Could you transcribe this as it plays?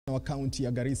Wa kaunti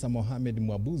ya Garissa Mohamed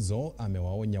Mwabudzo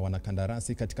amewaonya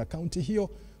wanakandarasi katika kaunti hiyo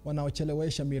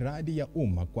wanaochelewesha miradi ya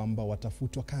umma kwamba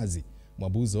watafutwa kazi.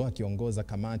 Mwabudzo akiongoza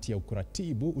kamati ya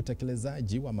ukuratibu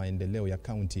utekelezaji wa maendeleo ya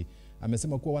kaunti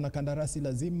amesema kuwa wanakandarasi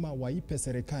lazima waipe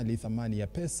serikali thamani ya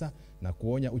pesa na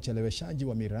kuonya ucheleweshaji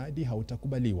wa miradi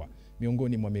hautakubaliwa.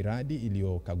 Miongoni mwa miradi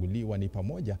iliyokaguliwa ni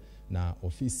pamoja na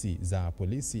ofisi za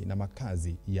polisi na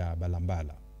makazi ya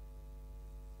Balambala.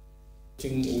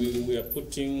 We are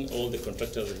putting all the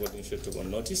contractors of initiative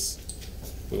on notice.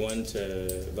 We want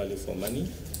value for money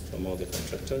from all the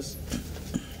contractors.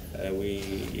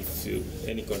 If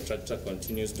any contractor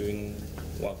continues doing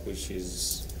work which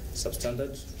is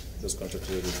substandard, those contractors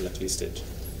will be blacklisted.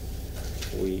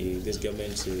 This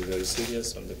government is very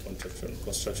serious on the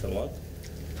construction work,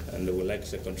 and we would like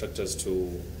the contractors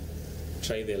to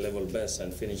try their level best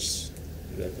and finish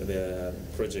their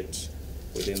project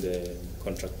within the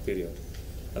contract period.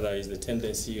 Otherwise, the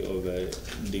tendency of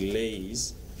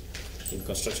delays in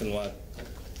construction work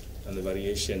and the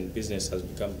variation business has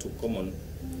become too common.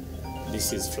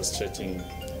 This is frustrating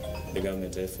the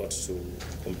government efforts to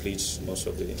complete most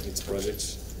of its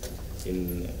projects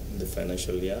in the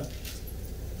financial year,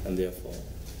 and therefore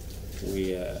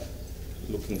we are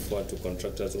looking forward to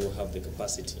contractors who have the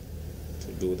capacity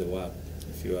to do the work.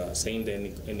 If you are signed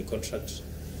any contract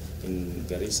in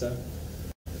Garissa,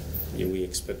 we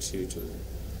expect you to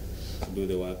do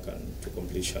the work and to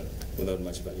completion without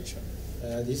much variation.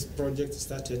 This project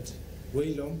started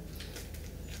way long,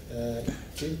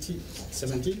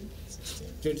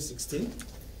 2016.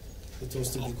 It was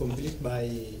to be complete by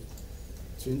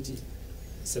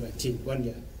 2017, 1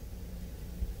 year.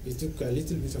 It took a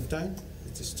little bit of time,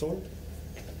 it is stalled.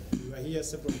 We were here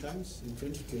several times in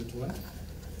 2021.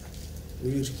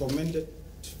 We recommended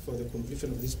for the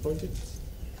completion of this project.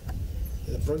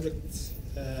 The project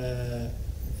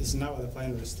is now at the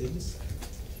final stages,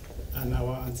 and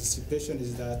our anticipation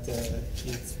is that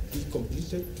it be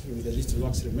completed with the little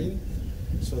works remaining,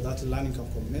 so that learning can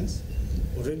commence.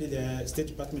 Already the State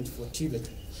Department for Tibet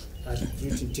are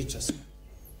recruiting teachers.